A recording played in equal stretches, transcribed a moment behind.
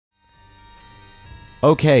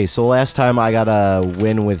Okay, so last time I got a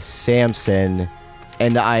win with SAMSON,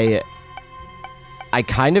 and I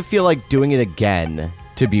kind of feel like doing it again,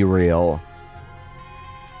 to be real.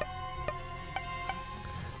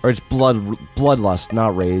 Or it's bloodlust,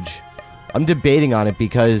 not rage. I'm debating on it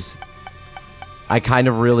because I kind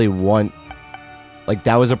of really want... Like,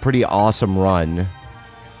 that was a pretty awesome run.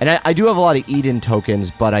 And I do have a lot of Eden tokens,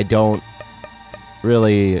 but I don't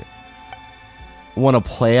really want to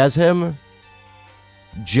play as him.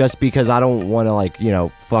 Just because I don't want to, like, you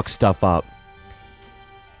know, fuck stuff up.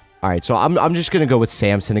 Alright, so I'm just gonna go with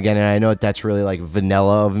SAMSON again, and I know that's really, like,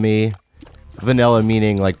 vanilla of me. Vanilla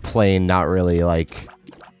meaning, like, plain, not really, like...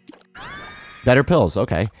 Better pills,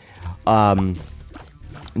 okay.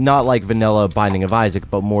 Not like vanilla Binding of Isaac,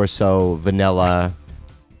 but more so vanilla...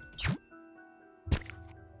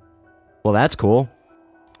 Well, that's cool.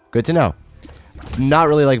 Good to know. Not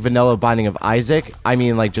really like vanilla Binding of Isaac. I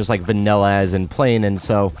mean, like, just like vanilla as in plain, and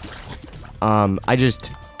so...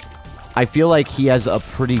 I feel like he has a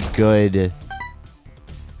pretty good...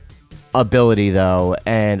 ability, though,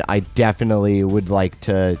 and I definitely would like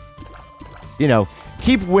to... You know,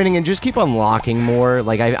 keep winning and just keep unlocking more.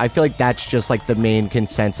 Like, I feel like that's just, like, the main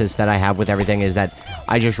consensus that I have with everything, is that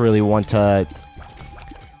I just really want to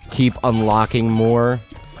keep unlocking more.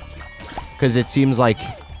 Because it seems like...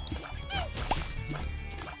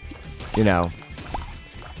 You know,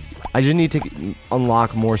 I just need to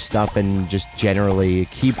unlock more stuff and just generally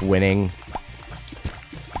keep winning.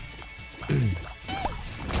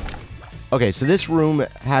 Okay, so this room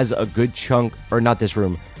has a good chunk, or not this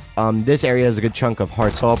room, this area has a good chunk of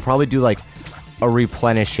hearts, so I'll probably do, like, a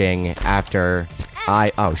replenishing after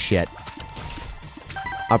oh, shit.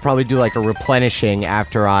 I'll probably do, like, a replenishing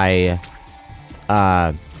after I,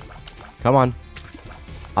 come on.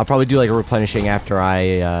 I'll probably do, like, a replenishing after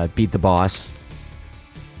I, beat the boss.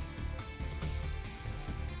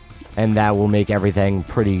 And that will make everything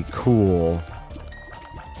pretty cool.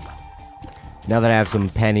 Now that I have some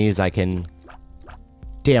pennies, I can...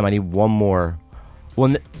 Damn, I need one more.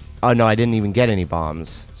 Well, oh, no, I didn't even get any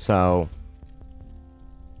bombs. So...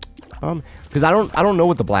 Because I don't know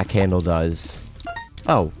what the black candle does.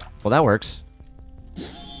 Oh, well, that works.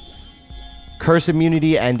 Curse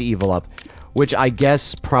immunity and evil up. Which I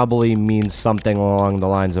guess probably means something along the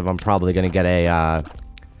lines of I'm probably gonna get a,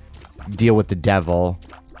 deal with the devil.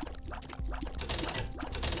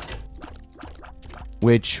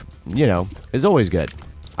 Which, you know, is always good.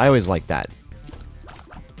 I always like that.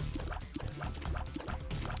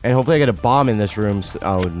 And hopefully I get a bomb in this room.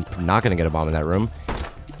 Oh, not gonna get a bomb in that room.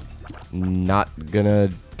 Not gonna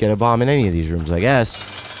get a bomb in any of these rooms, I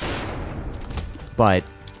guess. But,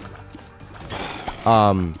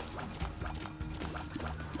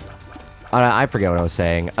 I forget what I was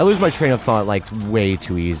saying. I lose my train of thought, like, way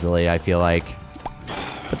too easily, I feel like.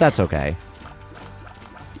 But that's okay.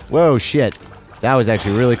 Whoa, shit. That was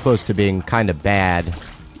actually really close to being kind of bad.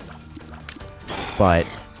 But...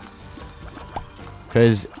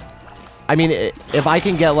 Because... I mean, if I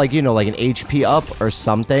can get, like, you know, like an HP up or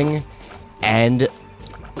something... And...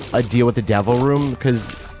 a deal with the devil room,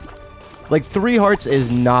 because... Like, 3 hearts is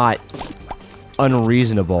not...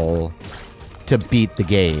 unreasonable... to beat the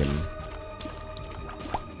game.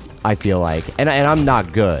 I feel like. And I'm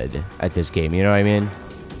not good at this game, you know what I mean?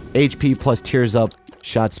 HP plus tears up,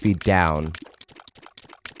 shot speed down.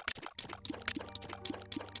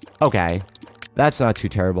 Okay. That's not too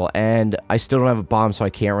terrible. And I still don't have a bomb, so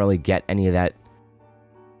I can't really get any of that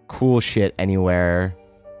cool shit anywhere.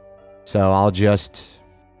 So I'll just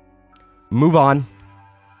move on.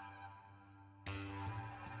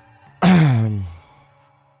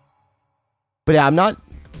 But yeah, I'm not...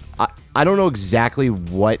 I don't know exactly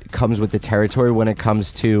what comes with the territory when it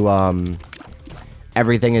comes to,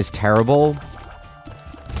 everything is terrible.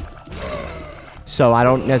 So I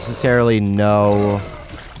don't necessarily know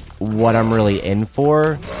what I'm really in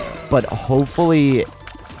for. But hopefully...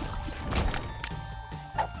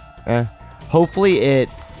 hopefully it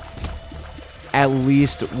at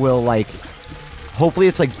least will, like... Hopefully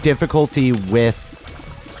it's, like, difficulty with...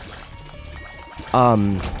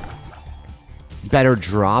 better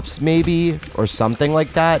drops, maybe, or something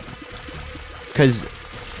like that. Because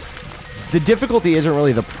the difficulty isn't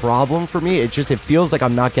really the problem for me. It feels like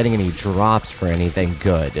I'm not getting any drops for anything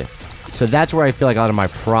good. So that's where I feel like a lot of my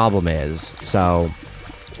problem is. So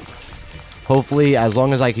hopefully, as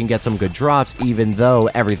long as I can get some good drops, even though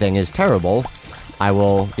everything is terrible, I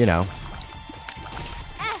will, you know.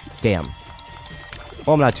 Damn.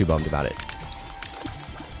 Well, I'm not too bummed about it.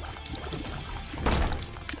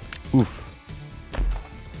 Oof.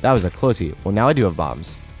 That was a closey. Well, now I do have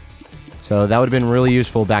bombs. So that would have been really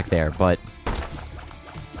useful back there, but...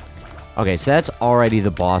 Okay, so that's already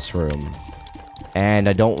the boss room. And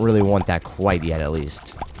I don't really want that quite yet, at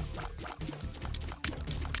least.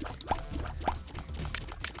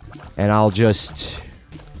 And I'll just...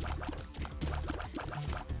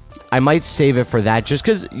 I might save it for that, just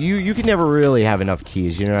because you can never really have enough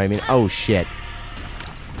keys, you know what I mean? Oh, shit.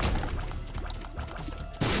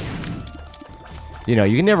 You know,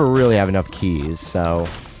 you can never really have enough keys, so...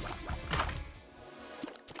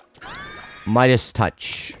 Midas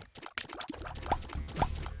touch.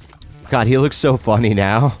 God, he looks so funny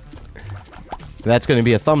now. That's gonna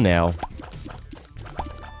be a thumbnail.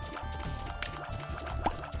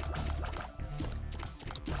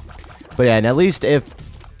 But yeah, and at least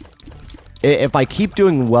if I keep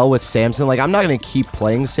doing well with Samson, like, I'm not gonna keep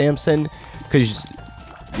playing Samson, because,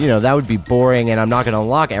 you know, that would be boring, and I'm not gonna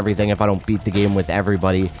unlock everything if I don't beat the game with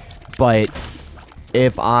everybody. But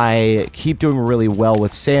if I keep doing really well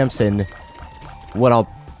with Samson, what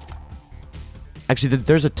I'll... Actually,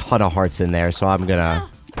 there's a ton of hearts in there, so I'm gonna...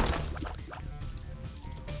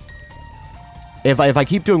 If I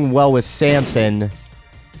keep doing well with Samson,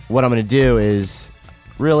 what I'm gonna do is...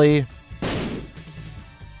 Really?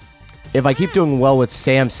 If I keep doing well with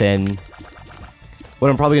Samson,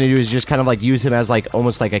 what I'm probably gonna do is just kind of, like, use him as, like,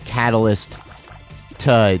 almost like a catalyst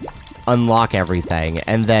to unlock everything,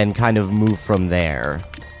 and then kind of move from there.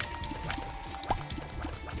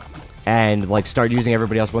 And, like, start using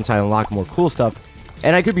everybody else once I unlock more cool stuff.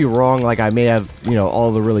 And I could be wrong, like, I may have, you know,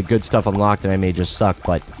 all the really good stuff unlocked and I may just suck,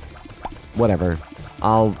 but whatever.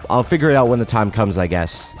 I'll figure it out when the time comes, I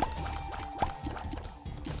guess.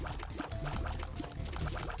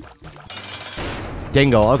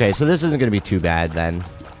 Dingle. Okay, so this isn't gonna be too bad, then.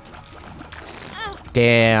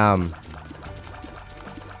 Damn.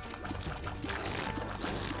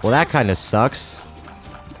 Well, that kind of sucks.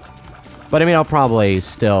 But, I mean, I'll probably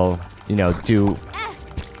still, you know, do...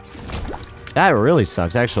 That really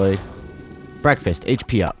sucks, actually. Breakfast.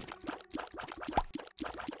 HP up.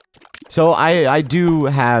 So, I do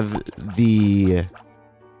have the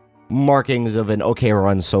markings of an okay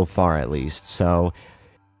run so far, at least. So...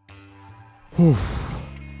 Whew.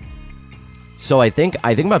 So, I think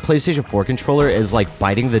my PlayStation 4 controller is, like,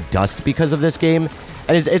 biting the dust because of this game.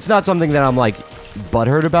 And it's not something that I'm, like,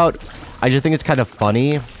 butthurt about. I just think it's kind of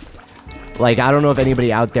funny. Like, I don't know if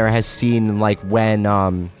anybody out there has seen, like, when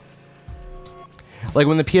the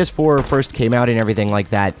PS4 first came out and everything like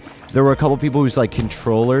that, there were a couple people whose, like,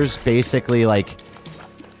 controllers, basically, like,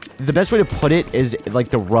 the best way to put it is, like,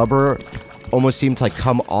 the rubber almost seemed to, like,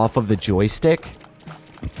 come off of the joystick.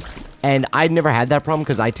 And I'd never had that problem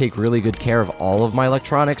because I take really good care of all of my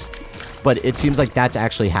electronics, but it seems like that's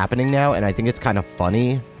actually happening now, and I think it's kind of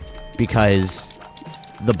funny because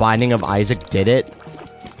the Binding of Isaac did it.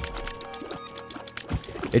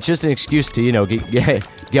 It's just an excuse to, you know, get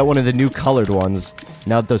one of the new colored ones,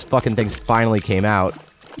 now that those fucking things finally came out.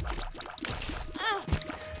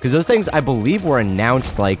 Because those things, I believe, were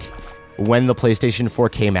announced, like, when the PlayStation 4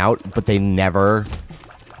 came out, but they never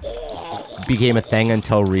became a thing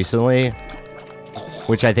until recently.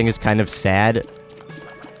 Which I think is kind of sad.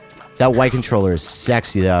 That white controller is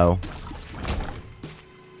sexy, though.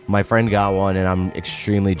 My friend got one, and I'm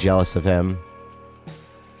extremely jealous of him.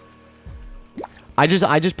 I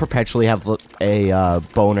just perpetually have a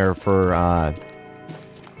boner for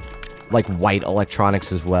like white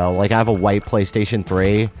electronics as well. Like, I have a white PlayStation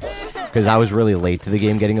 3 because I was really late to the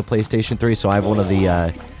game getting a PlayStation 3, so I have one of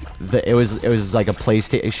it was like a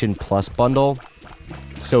PlayStation Plus bundle.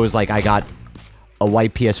 So it was like I got a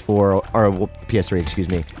white PS4 or PS3, excuse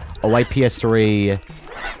me, a white PS3,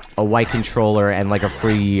 a white controller, and like a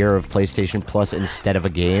free year of PlayStation Plus instead of a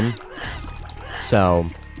game. So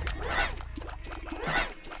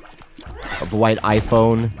a white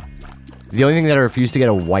iPhone. The only thing that I refuse to get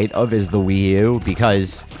a white of is the Wii U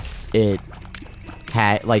because it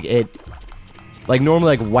had like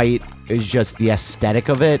normally, like, white is just the aesthetic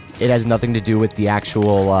of it. It has nothing to do with the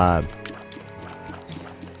actual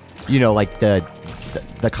you know, like the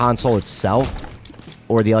console itself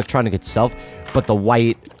or the electronic itself, but the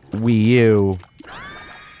white Wii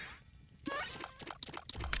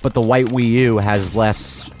U has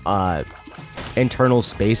less internal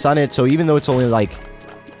space on it, so even though it's only like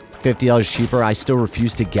 $50 cheaper, I still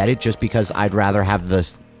refuse to get it just because I'd rather have the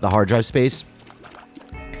hard drive space,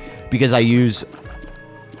 because I use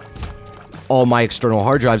all my external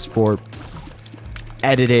hard drives for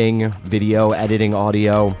editing video, editing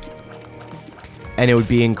audio, and it would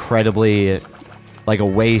be incredibly like a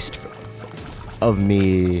waste of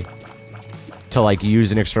me to like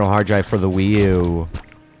use an external hard drive for the Wii U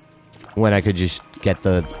when I could just get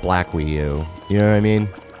the black Wii U. You know what I mean?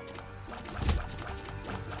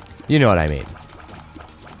 You know what I mean.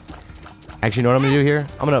 Actually, you know what I'm gonna do here?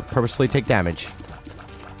 I'm gonna purposefully take damage.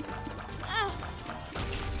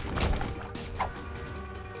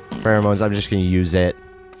 Pheromones, I'm just gonna use it.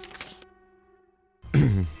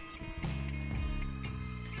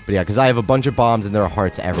 But yeah, because I have a bunch of bombs and there are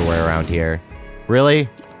hearts everywhere around here. Really?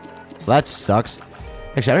 Well, that sucks.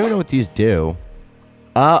 Actually, I don't even know what these do.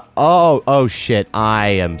 Oh shit. I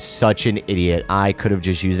am such an idiot. I could have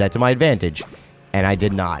just used that to my advantage. And I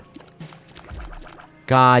did not.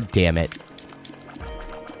 God damn it.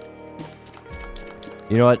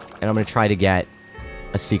 You know what? And I'm gonna try to get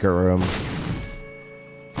a secret room.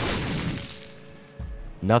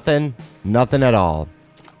 Nothing? Nothing at all.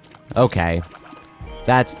 Okay.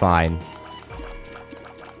 That's fine.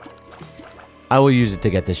 I will use it to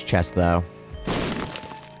get this chest, though.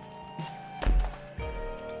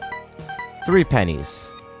 3 pennies.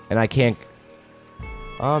 And I can't...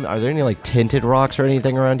 are there any, like, tinted rocks or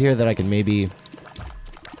anything around here that I can maybe...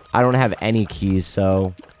 I don't have any keys,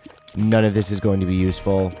 so... none of this is going to be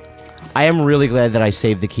useful. I am really glad that I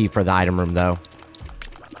saved the key for the item room, though.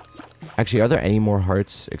 Actually, are there any more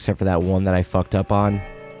hearts except for that one that I fucked up on?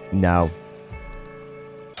 No.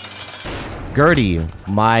 Gertie,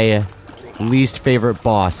 my least favorite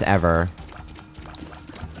boss ever.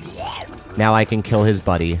 Now I can kill his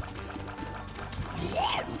buddy.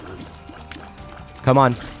 Come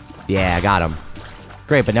on. Yeah, I got him.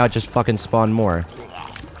 Great, but now it just fucking spawned more.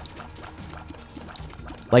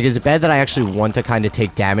 Like, is it bad that I actually want to kind of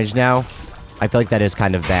take damage now? I feel like that is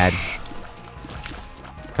kind of bad.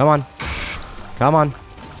 Come on. Come on.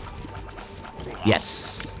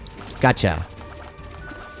 Yes. Gotcha.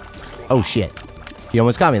 Oh, shit. He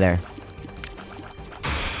almost got me there.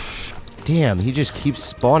 Damn, he just keeps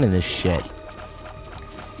spawning this shit.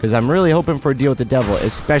 Because I'm really hoping for a deal with the devil,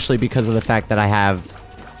 especially because of the fact that I have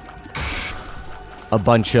a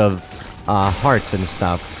bunch of hearts and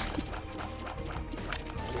stuff.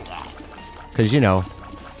 Because, you know,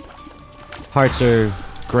 hearts are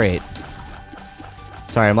great.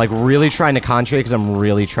 Sorry, I'm like really trying to concentrate because I'm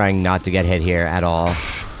really trying not to get hit here at all.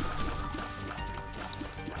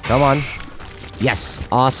 Come on. Yes.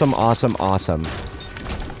 Awesome, awesome, awesome.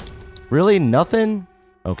 Really? Nothing?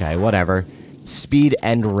 Okay, whatever. Speed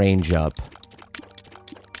and range up.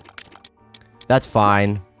 That's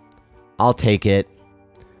fine. I'll take it.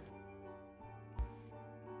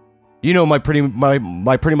 You know, my pretty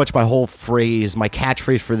much my whole phrase, my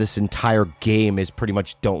catchphrase for this entire game is pretty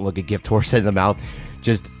much don't look a gift horse in the mouth.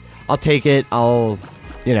 Just, I'll take it, I'll,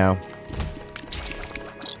 you know.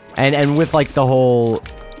 And with, like, the whole...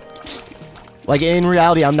 Like, in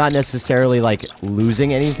reality, I'm not necessarily, like,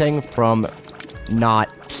 losing anything from not...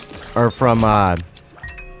 Or from, I'm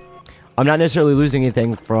not necessarily losing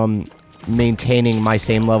anything from maintaining my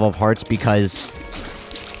same level of hearts because...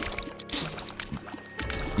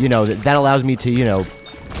 You know, that allows me to, you know,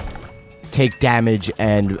 take damage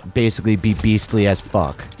and basically be beastly as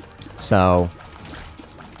fuck. So...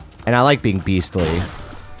 And I like being beastly.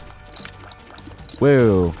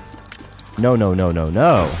 Whoa. No, no, no, no,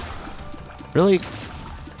 no. Really?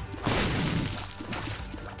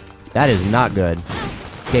 That is not good.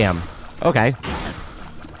 Damn. Okay.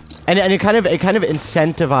 And it kind of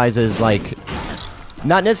incentivizes, like...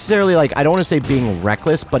 Not necessarily, like, I don't want to say being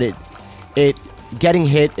reckless, but it getting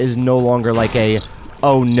hit is no longer like a,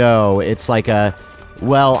 oh no, it's like a,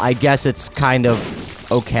 well, I guess it's kind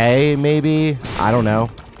of okay, maybe? I don't know.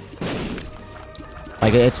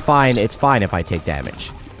 Like, it's fine if I take damage.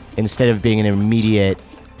 Instead of being an immediate,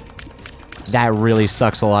 that really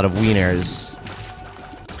sucks a lot of wieners.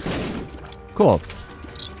 Cool.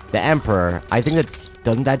 The Emperor, I think that,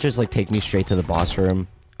 doesn't that just, like, take me straight to the boss room?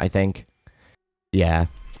 I think. Yeah.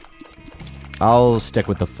 I'll stick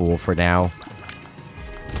with the Fool for now.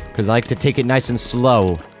 Because I like to take it nice and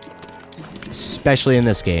slow. Especially in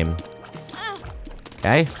this game.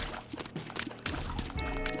 Okay.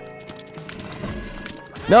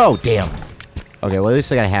 No, damn. Okay, well, at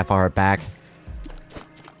least I got a half a heart back.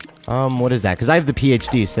 What is that? Because I have the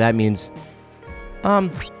PhD, so that means... I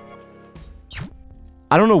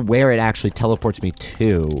don't know where it actually teleports me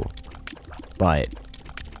to. But...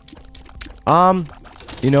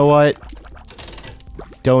 you know what?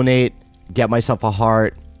 Donate. Get myself a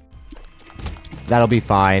heart. That'll be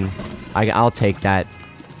fine. I'll take that.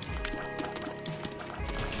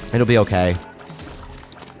 It'll be okay.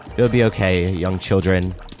 It'll be okay, young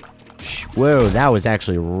children. Whoa, that was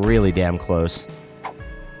actually really damn close.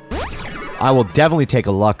 I will definitely take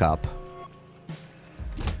a luck up.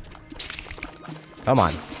 Come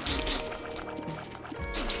on.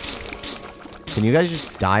 Can you guys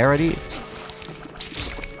just die already?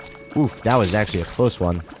 Oof, that was actually a close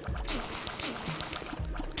one.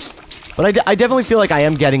 But I definitely feel like I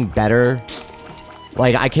am getting better.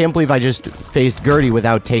 Like, I can't believe I just faced Gertie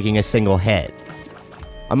without taking a single hit.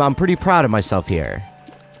 I'm pretty proud of myself here.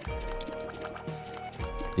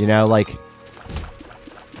 You know, like...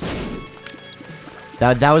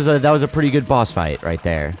 That was a pretty good boss fight right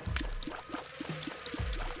there.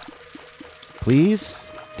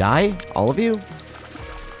 Please? Die? All of you?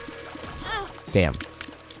 Damn.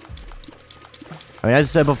 I mean, as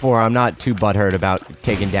I said before, I'm not too butthurt about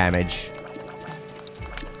taking damage.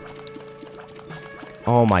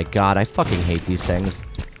 Oh my god, I fucking hate these things.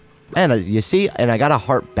 And you see? And I got a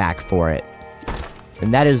heart back for it.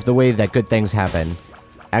 And that is the way that good things happen.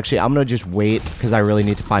 Actually, I'm gonna just wait, because I really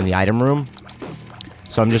need to find the item room.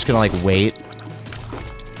 So I'm just gonna, like, wait.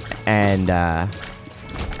 And,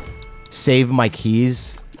 save my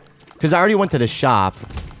keys. Because I already went to the shop,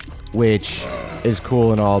 which is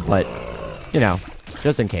cool and all, but, you know,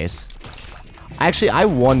 just in case. Actually, I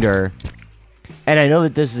wonder, and I know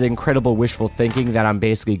that this is incredible wishful thinking that I'm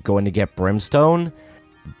basically going to get Brimstone,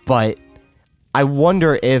 but I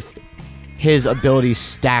wonder if his ability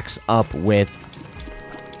stacks up with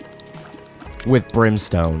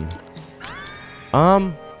Brimstone.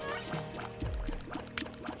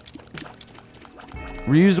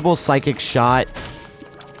 Reusable psychic shot.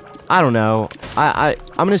 I don't know. I'm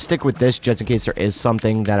gonna stick with this just in case there is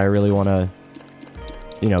something that I really want to,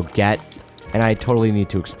 you know, get. And I totally need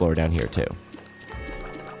to explore down here too.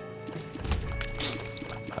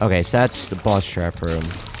 Okay, so that's the boss trap room.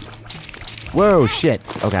 Whoa, shit.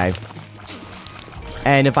 Okay.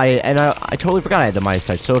 And if I totally forgot I had the Midas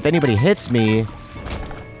touch. So if anybody hits me,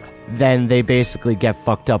 then they basically get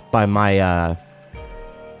fucked up by my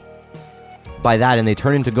by that, and they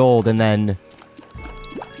turn into gold, and then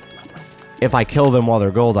if I kill them while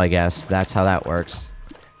they're gold, I guess that's how that works.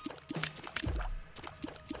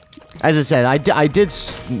 As I said, I did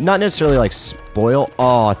not necessarily like spoil.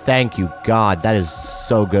 Oh, thank you, God, that is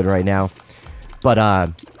so good right now. But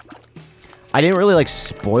I didn't really like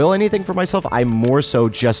spoil anything for myself. I more so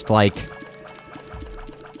just like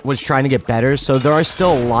was trying to get better. So there are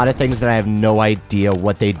still a lot of things that I have no idea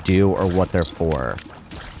what they do or what they're for.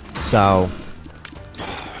 So,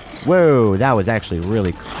 whoa, that was actually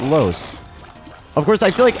really close. Of course, I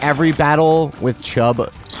feel like every battle with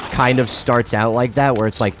Chubb kind of starts out like that, where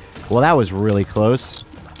it's like, well, that was really close.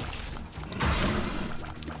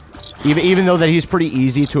 Even though that he's pretty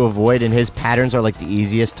easy to avoid, and his patterns are like the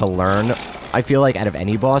easiest to learn, I feel like, out of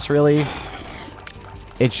any boss, really.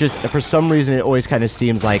 It's just, for some reason, it always kind of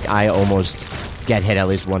seems like I almost get hit at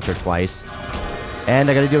least once or twice.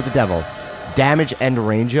 And I gotta deal with the devil. Damage and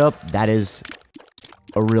range up, that is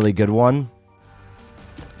a really good one.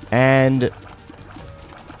 And,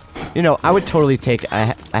 you know, I would totally take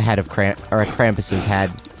a head of Krampus's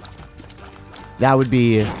head. That would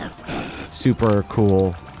be super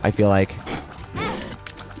cool, I feel like.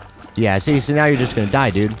 Yeah, see, so now you're just gonna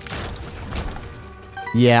die, dude.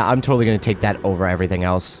 Yeah, I'm totally gonna take that over everything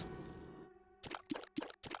else.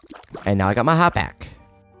 And now I got my hot back.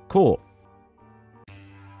 Cool.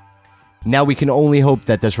 Now we can only hope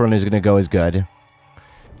that this run is gonna go as good.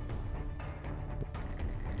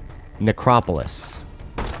 Necropolis.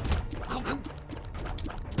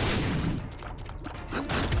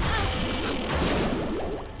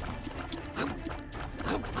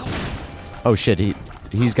 Oh shit,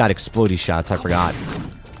 he's got explodey shots, I forgot.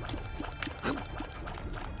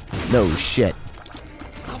 No shit.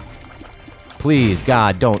 Please,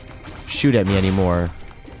 God, don't shoot at me anymore.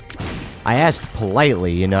 I asked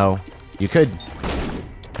politely, you know. You could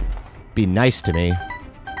be nice to me.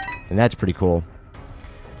 And that's pretty cool.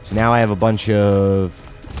 So now I have a bunch of...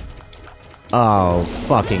 Oh,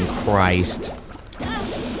 fucking Christ.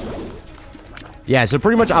 Yeah, so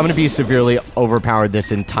pretty much I'm gonna be severely overpowered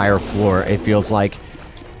this entire floor, it feels like.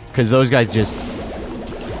 Because those guys just...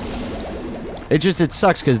 It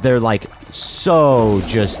sucks because they're like so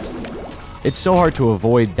just... It's so hard to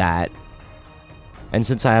avoid that. And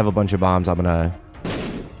since I have a bunch of bombs, I'm gonna...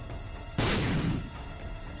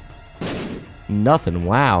 Nothing,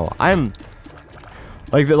 wow. I'm...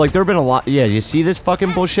 Like there have been a lot... Yeah, you see this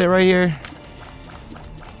fucking bullshit right here?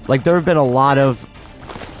 Like, there have been a lot of...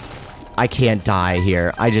 I can't die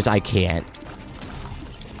here. I can't.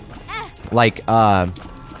 Like,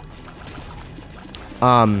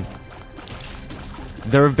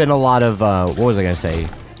 there have been a lot of, what was I gonna say?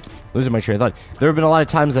 Losing my train of thought. There have been a lot of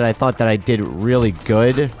times that I thought that I did really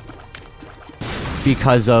good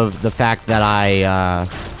because of the fact that I,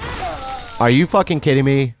 Are you fucking kidding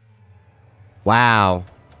me? Wow.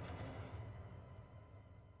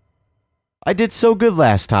 I did so good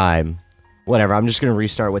last time. Whatever, I'm just gonna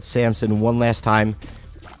restart with SAMSON one last time.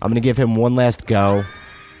 I'm gonna give him one last go.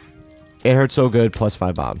 It hurt so good, plus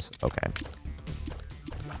 5 bombs. Okay.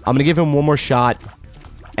 I'm gonna give him one more shot,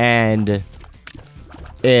 and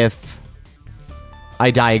if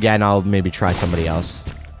I die again, I'll maybe try somebody else.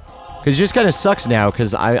 Because it just kind of sucks now,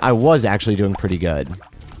 because I was actually doing pretty good.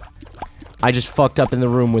 I just fucked up in the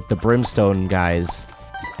room with the brimstone guys,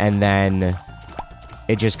 and then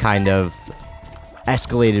it just kind of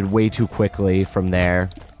escalated way too quickly from there.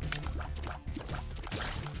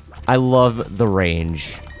 I love the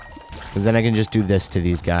range, because then I can just do this to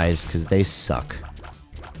these guys, because they suck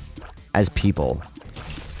as people.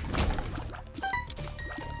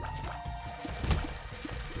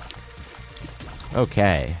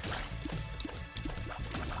 Okay.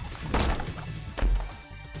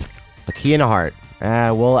 A key and a heart.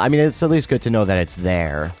 Well, I mean, it's at least good to know that it's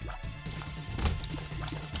there.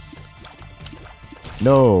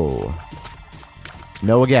 No.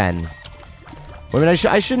 No again. Well, I mean,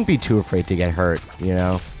 I shouldn't be too afraid to get hurt, you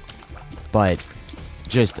know? But,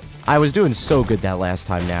 just, I was doing so good that last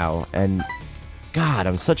time now, and God,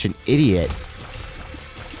 I'm such an idiot.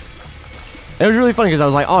 It was really funny because I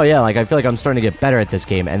was like, oh yeah, like, I feel like I'm starting to get better at this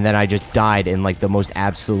game, and then I just died in, like, the most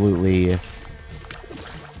absolutely...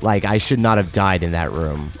 Like, I should not have died in that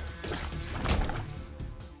room.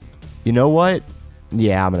 You know what?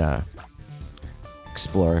 Yeah, I'm gonna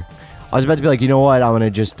explore. I was about to be like, you know what? I'm gonna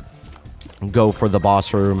just go for the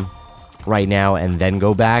boss room right now and then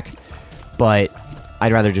go back. But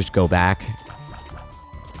I'd rather just go back.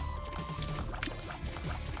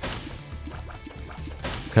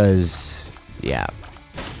 Because, yeah.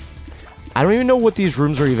 I don't even know what these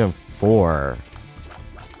rooms are even for.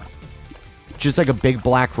 Just like a big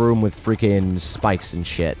black room with freaking spikes and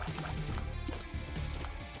shit.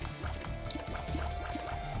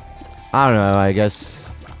 I don't know, I guess.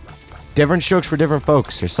 Different strokes for different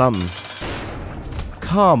folks or something.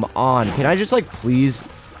 Come on, can I just like please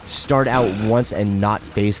start out once and not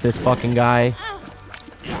face this fucking guy?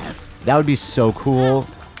 That would be so cool.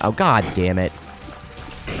 Oh, god damn it.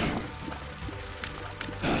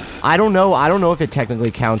 I don't know if it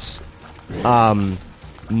technically counts,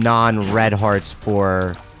 non-red hearts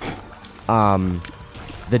for,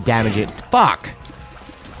 the damage fuck!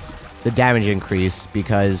 The damage increase,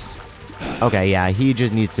 because, okay, yeah, he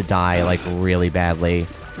just needs to die, like, really badly.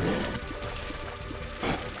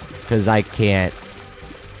 Because I can't,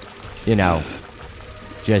 you know,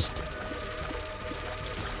 just,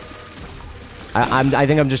 I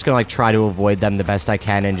think I'm just gonna, like, try to avoid them the best I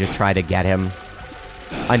can and just try to get him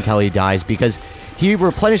until he dies, because he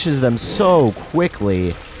replenishes them so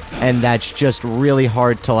quickly, and that's just really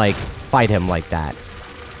hard to, like, fight him like that.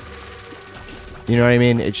 You know what I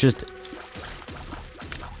mean? It's just...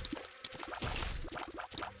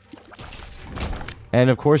 And,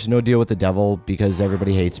 of course, no deal with the devil, because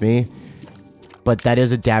everybody hates me. But that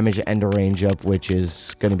is a damage and a range up, which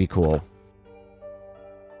is gonna be cool.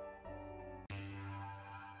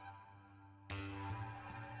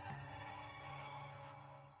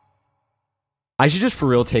 I should just for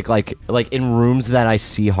real take, like in rooms that I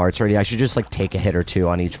see hearts already, I should just, like, take a hit or two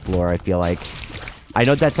on each floor, I feel like. I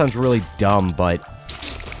know that sounds really dumb, but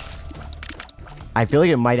I feel like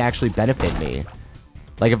it might actually benefit me.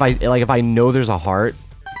 Like, if I know there's a heart,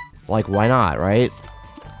 like, why not, right?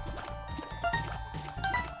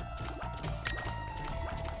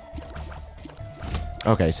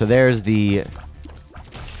 Okay, so there's the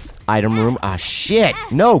item room. Ah, shit!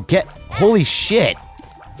 No, holy shit!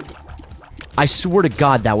 I swear to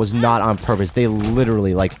God, that was not on purpose. They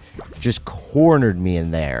literally, like, just cornered me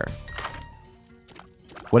in there.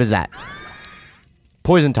 What is that?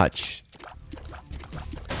 Poison touch.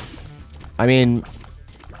 I mean,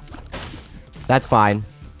 that's fine.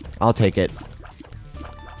 I'll take it.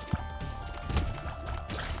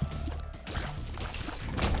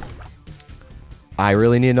 I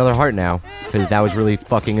really need another heart now, because that was really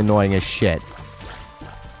fucking annoying as shit.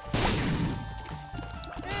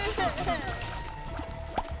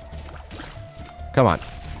 Come on.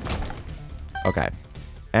 Okay.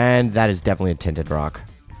 And that is definitely a tinted rock.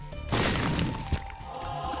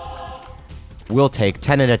 We'll take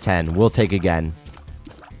 10 out of 10. We'll take again.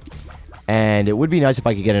 And it would be nice if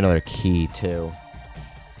I could get another key, too.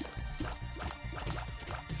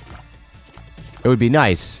 It would be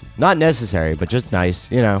nice. Not necessary, but just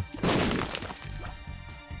nice, you know.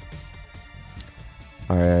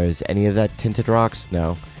 Or is any of that tinted rocks?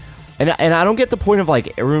 No. And I don't get the point of,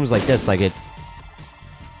 like, rooms like this. Like, it...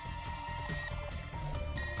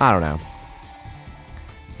 I don't know.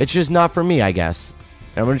 It's just not for me, I guess.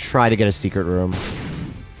 And I'm gonna try to get a secret room.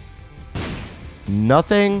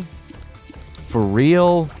 Nothing? For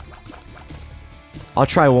real? I'll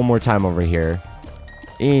try one more time over here.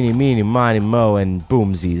 Eeny, meeny, miny, mo, and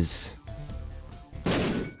boomsies.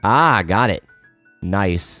 Ah, got it.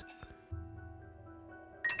 Nice.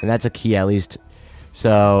 And that's a key, at least.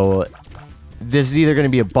 So, this is either going to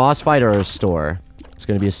be a boss fight or a store. It's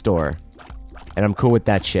going to be a store. And I'm cool with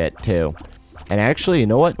that shit, too. And actually, you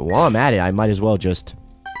know what? While I'm at it, I might as well just...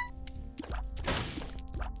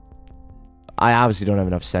 I obviously don't have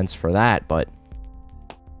enough sense for that, but...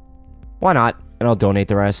 why not? And I'll donate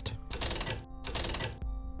the rest.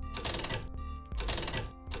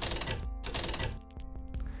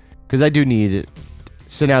 Because I do need it.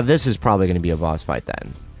 So now this is probably going to be a boss fight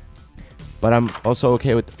then. But I'm also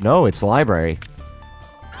okay with... no, it's the library.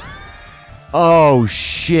 Oh,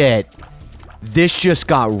 shit. This just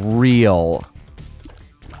got real.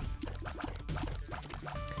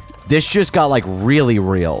 This just got, like, really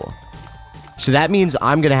real. So that means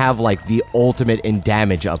I'm going to have, like, the ultimate in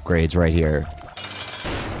damage upgrades right here.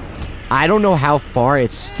 I don't know how far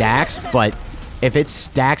it stacks, but if it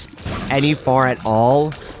stacks any far at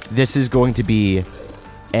all, this is going to be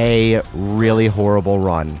a really horrible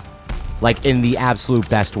run. Like, in the absolute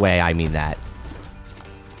best way, I mean that.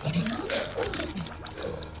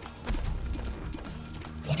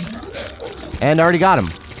 And I already got him.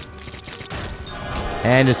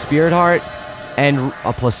 And a spirit heart. And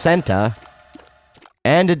a placenta.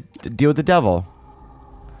 And a deal with the devil.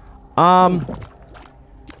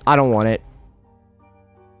 I don't want it.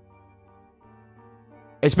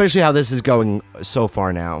 Especially how this is going so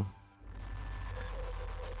far now.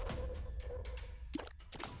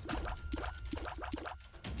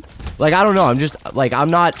 Like, I don't know, I'm just, like, I'm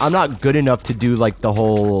not good enough to do, like, the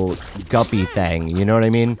whole guppy thing, you know what I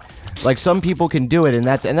mean? Like, some people can do it, and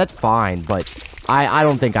that's fine, but I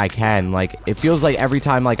don't think I can. Like, it feels like every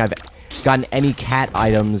time, like, I've gotten any cat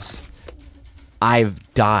items,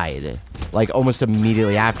 I've died. Like, almost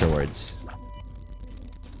immediately afterwards.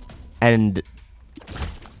 And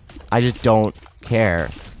I just don't care.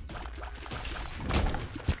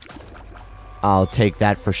 I'll take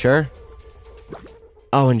that for sure.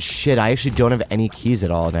 Oh, and shit, I actually don't have any keys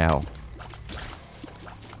at all now.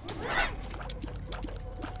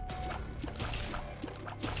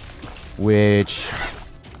 Which...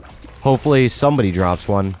 hopefully somebody drops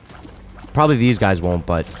one. Probably these guys won't,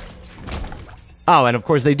 but... oh, and of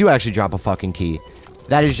course they do actually drop a fucking key.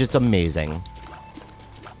 That is just amazing.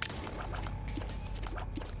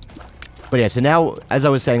 But yeah, so now, as I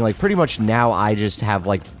was saying, like, pretty much now I just have,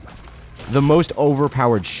 like, the most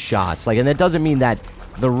overpowered shots. Like, and that doesn't mean that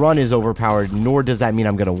the run is overpowered, nor does that mean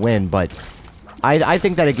I'm gonna win, but I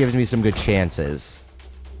think that it gives me some good chances.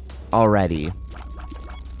 Already.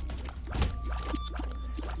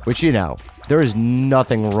 Which, you know, there is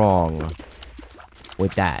nothing wrong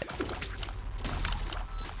with that.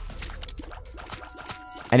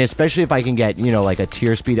 And especially if I can get, you know, like a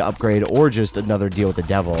tier speed upgrade or just another deal with the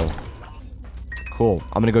devil. Cool.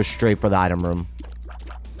 I'm gonna go straight for the item room.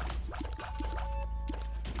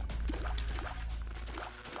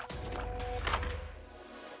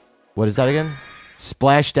 What is that again?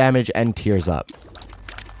 Splash damage and tears up.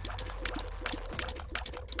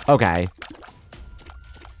 Okay.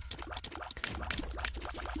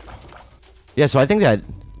 Yeah, so I think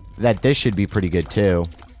that this should be pretty good too.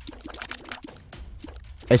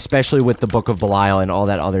 Especially with the Book of Belial and all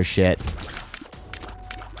that other shit.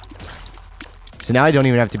 So now I don't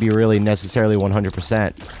even have to be really necessarily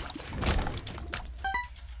 100%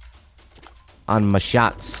 on my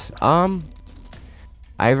shots.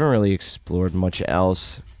 I haven't really explored much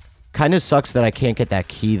else. Kind of sucks that I can't get that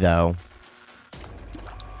key, though.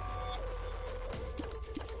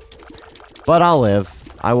 But I'll live.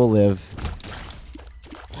 I will live.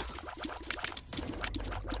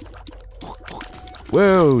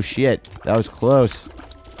 Whoa, shit. That was close.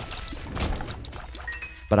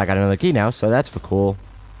 But I got another key now, so that's for cool.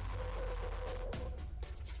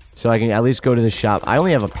 So I can at least go to the shop. I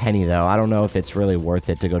only have a penny, though. I don't know if it's really worth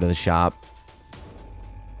it to go to the shop.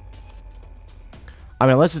 I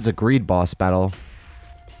mean, unless it's a greed boss battle.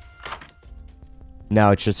 No,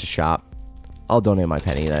 it's just a shop. I'll donate my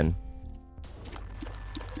penny then.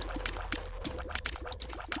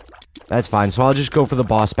 That's fine. So I'll just go for the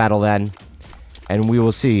boss battle then. And we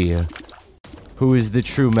will see who is the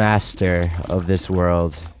true master of this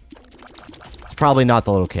world. It's probably not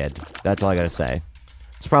the little kid. That's all I gotta say.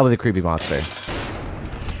 It's probably the creepy monster.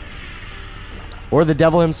 Or the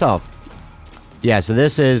devil himself. Yeah, so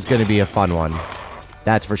this is gonna be a fun one.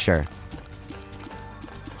 That's for sure.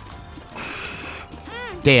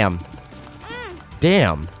 Damn.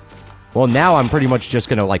 Damn. Well, now I'm pretty much just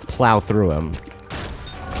gonna, like, plow through him.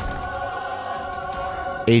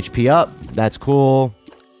 HP up. That's cool.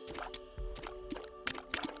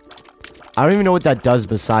 I don't even know what that does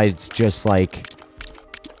besides just, like,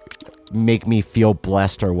 make me feel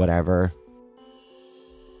blessed or whatever.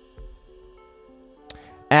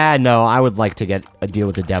 No, I would like to get a deal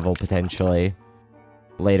with the devil, potentially.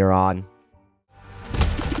 Later on.